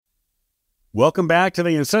Welcome back to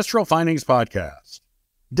the Ancestral Findings Podcast.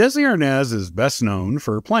 Desi Arnaz is best known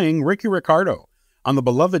for playing Ricky Ricardo on the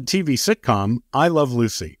beloved TV sitcom I Love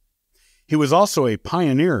Lucy. He was also a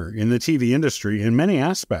pioneer in the TV industry in many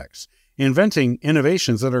aspects, inventing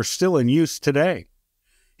innovations that are still in use today.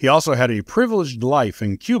 He also had a privileged life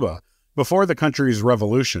in Cuba before the country's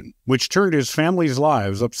revolution, which turned his family's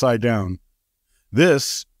lives upside down.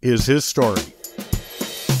 This is his story.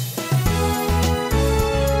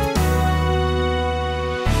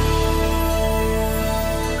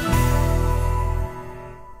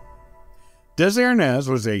 Desi Arnaz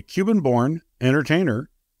was a Cuban-born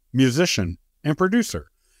entertainer, musician, and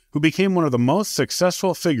producer who became one of the most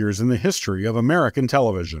successful figures in the history of American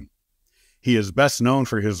television. He is best known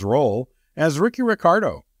for his role as Ricky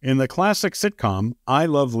Ricardo in the classic sitcom I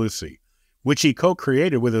Love Lucy, which he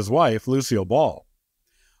co-created with his wife, Lucille Ball.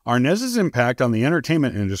 Arnaz's impact on the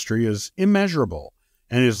entertainment industry is immeasurable,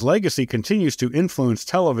 and his legacy continues to influence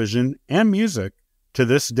television and music to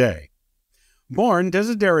this day. Born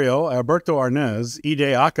Desiderio Alberto Arnaz y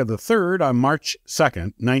de Aca III on March 2,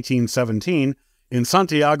 1917, in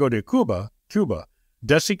Santiago de Cuba,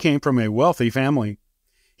 Desi came from a wealthy family.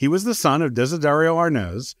 He was the son of Desiderio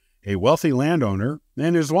Arnaz, a wealthy landowner,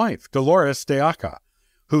 and his wife, Dolores de Aca,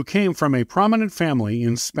 who came from a prominent family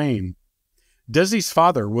in Spain. Desi's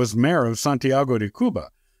father was mayor of Santiago de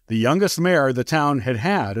Cuba, the youngest mayor the town had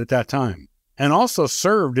had at that time, and also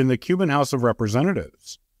served in the Cuban House of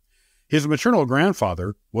Representatives. His maternal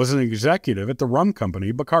grandfather was an executive at the rum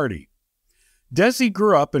company Bacardi. Desi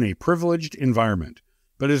grew up in a privileged environment,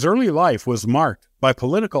 but his early life was marked by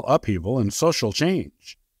political upheaval and social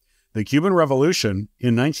change. The Cuban Revolution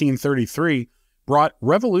in 1933 brought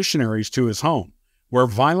revolutionaries to his home, where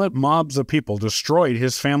violent mobs of people destroyed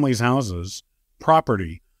his family's houses,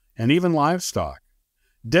 property, and even livestock.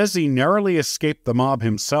 Desi narrowly escaped the mob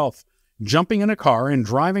himself, jumping in a car and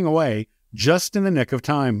driving away just in the nick of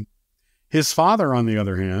time. His father, on the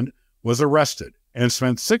other hand, was arrested and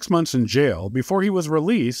spent 6 months in jail before he was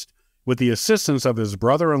released with the assistance of his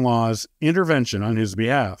brother-in-law's intervention on his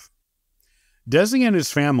behalf. Desi and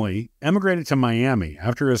his family emigrated to Miami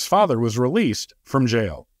after his father was released from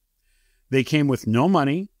jail. They came with no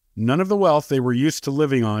money, none of the wealth they were used to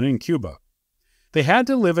living on in Cuba. They had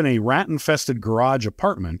to live in a rat-infested garage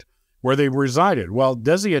apartment where they resided while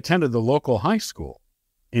Desi attended the local high school.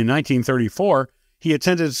 In 1934, he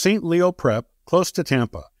attended St. Leo Prep, close to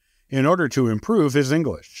Tampa, in order to improve his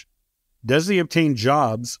English. Desi obtained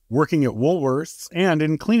jobs working at Woolworths and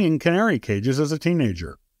in cleaning canary cages as a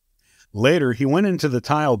teenager. Later, he went into the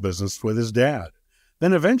tile business with his dad,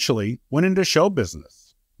 then eventually went into show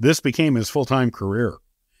business. This became his full-time career.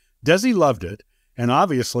 Desi loved it and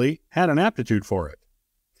obviously had an aptitude for it.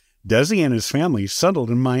 Desi and his family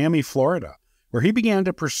settled in Miami, Florida, where he began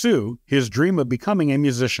to pursue his dream of becoming a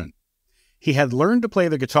musician. He had learned to play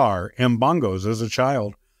the guitar and bongos as a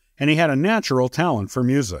child, and he had a natural talent for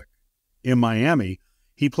music. In Miami,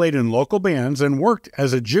 he played in local bands and worked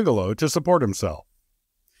as a gigolo to support himself.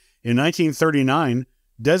 In 1939,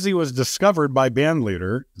 Desi was discovered by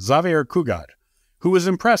bandleader Xavier Cugat, who was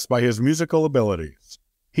impressed by his musical abilities.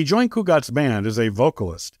 He joined Cugat's band as a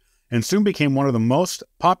vocalist and soon became one of the most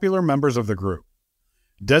popular members of the group.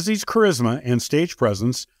 Desi's charisma and stage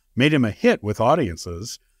presence made him a hit with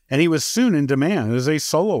audiences, and he was soon in demand as a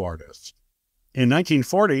solo artist. In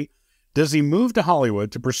 1940, Desi moved to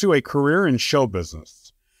Hollywood to pursue a career in show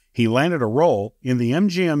business. He landed a role in the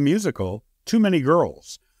MGM musical Too Many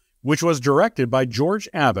Girls, which was directed by George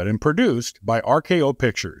Abbott and produced by RKO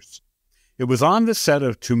Pictures. It was on the set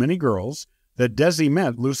of Too Many Girls that Desi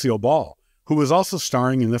met Lucille Ball, who was also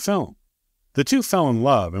starring in the film. The two fell in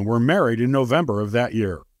love and were married in November of that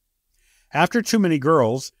year. After Too Many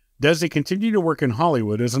Girls, Desi continued to work in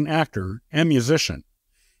Hollywood as an actor and musician.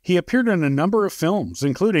 He appeared in a number of films,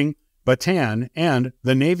 including Bataan and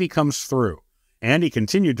The Navy Comes Through, and he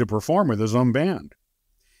continued to perform with his own band.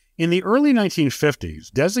 In the early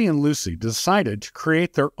 1950s, Desi and Lucy decided to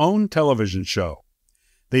create their own television show.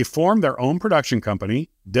 They formed their own production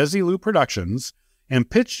company, Desilu Productions,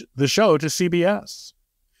 and pitched the show to CBS.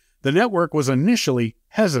 The network was initially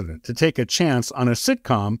hesitant to take a chance on a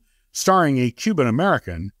sitcom starring a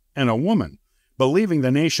Cuban-American and a woman, believing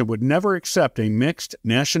the nation would never accept a mixed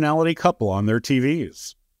nationality couple on their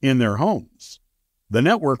TVs, in their homes. The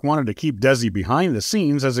network wanted to keep Desi behind the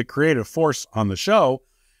scenes as a creative force on the show,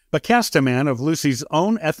 but cast a man of Lucy's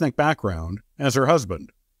own ethnic background as her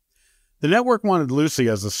husband. The network wanted Lucy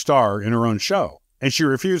as a star in her own show, and she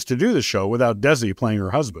refused to do the show without Desi playing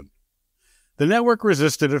her husband. The network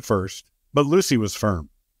resisted at first, but Lucy was firm.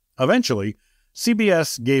 Eventually,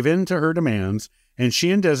 CBS gave in to her demands and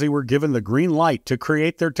she and Desi were given the green light to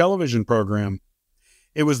create their television program.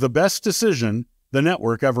 It was the best decision the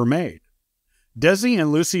network ever made. Desi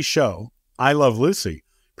and Lucy's show, I Love Lucy,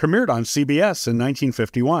 premiered on CBS in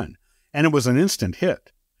 1951, and it was an instant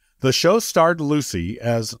hit. The show starred Lucy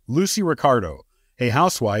as Lucy Ricardo, a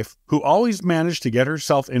housewife who always managed to get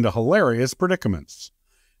herself into hilarious predicaments.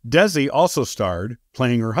 Desi also starred,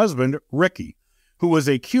 playing her husband, Ricky, who was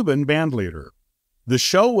a Cuban bandleader. The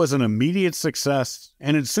show was an immediate success,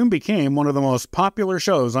 and it soon became one of the most popular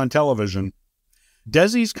shows on television.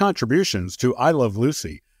 Desi's contributions to I Love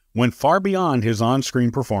Lucy went far beyond his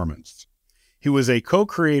on-screen performance. He was a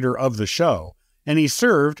co-creator of the show, and he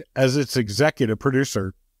served as its executive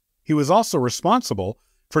producer. He was also responsible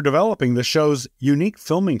for developing the show's unique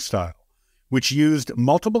filming style, which used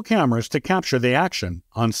multiple cameras to capture the action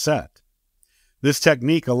on set. This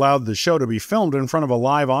technique allowed the show to be filmed in front of a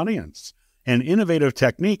live audience, an innovative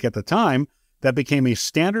technique at the time that became a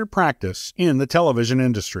standard practice in the television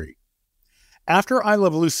industry. After I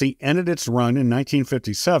Love Lucy ended its run in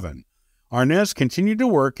 1957, Arnaz continued to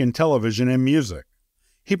work in television and music.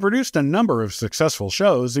 He produced a number of successful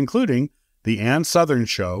shows, including The Ann Sothern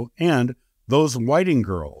Show and Those Whiting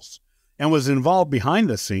Girls, and was involved behind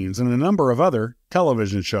the scenes in a number of other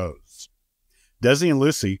television shows. Desi and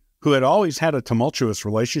Lucy, who had always had a tumultuous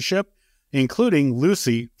relationship, including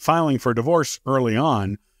Lucy filing for divorce early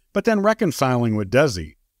on, but then reconciling with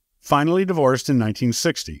Desi, finally divorced in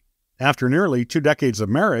 1960, after nearly 2 decades of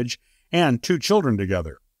marriage and 2 children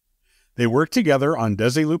together. They worked together on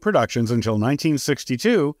Desilu Productions until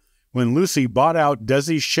 1962, when Lucy bought out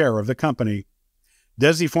Desi's share of the company.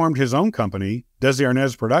 Desi formed his own company, Desi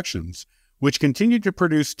Arnaz Productions, which continued to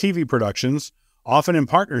produce TV productions, often in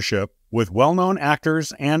partnership with well-known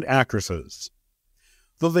actors and actresses.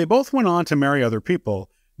 Though they both went on to marry other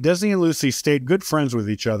people, Desi and Lucy stayed good friends with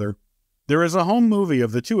each other. There is a home movie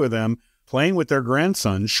of the two of them playing with their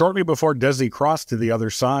grandson shortly before Desi crossed to the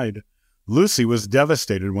other side. Lucy was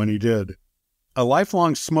devastated when he did. A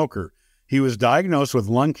lifelong smoker, he was diagnosed with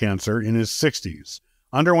lung cancer in his 60s,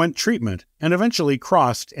 underwent treatment, and eventually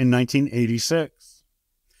crossed in 1986.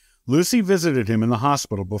 Lucy visited him in the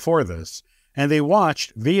hospital before this, and they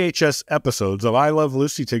watched VHS episodes of I Love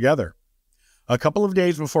Lucy together. A couple of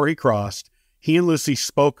days before he crossed, he and Lucy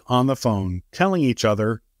spoke on the phone, telling each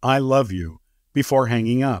other, I love you, before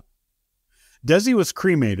hanging up. Desi was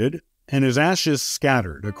cremated, and his ashes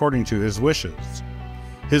scattered according to his wishes.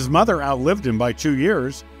 His mother outlived him by 2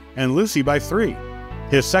 years, and Lucy by 3.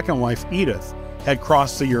 His second wife, Edith, had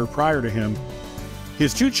crossed the year prior to him.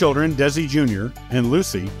 His 2 children, Desi Jr. and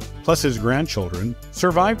Lucy, plus his grandchildren,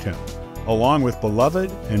 survived him, along with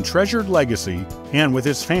beloved and treasured legacy, and with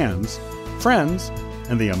his fans, friends,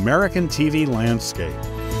 and the American TV landscape.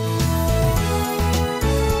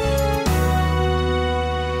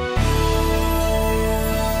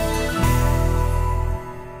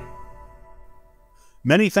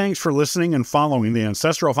 Many thanks for listening and following the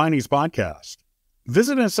Ancestral Findings podcast.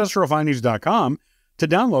 Visit ancestralfindings.com to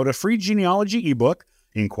download a free genealogy ebook,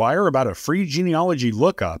 inquire about a free genealogy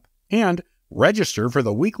lookup, and register for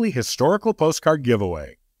the weekly historical postcard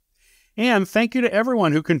giveaway. And thank you to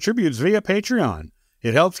everyone who contributes via Patreon.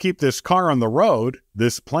 It helps keep this car on the road,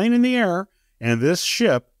 this plane in the air, and this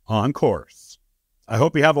ship on course. I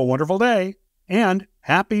hope you have a wonderful day, and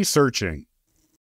happy searching.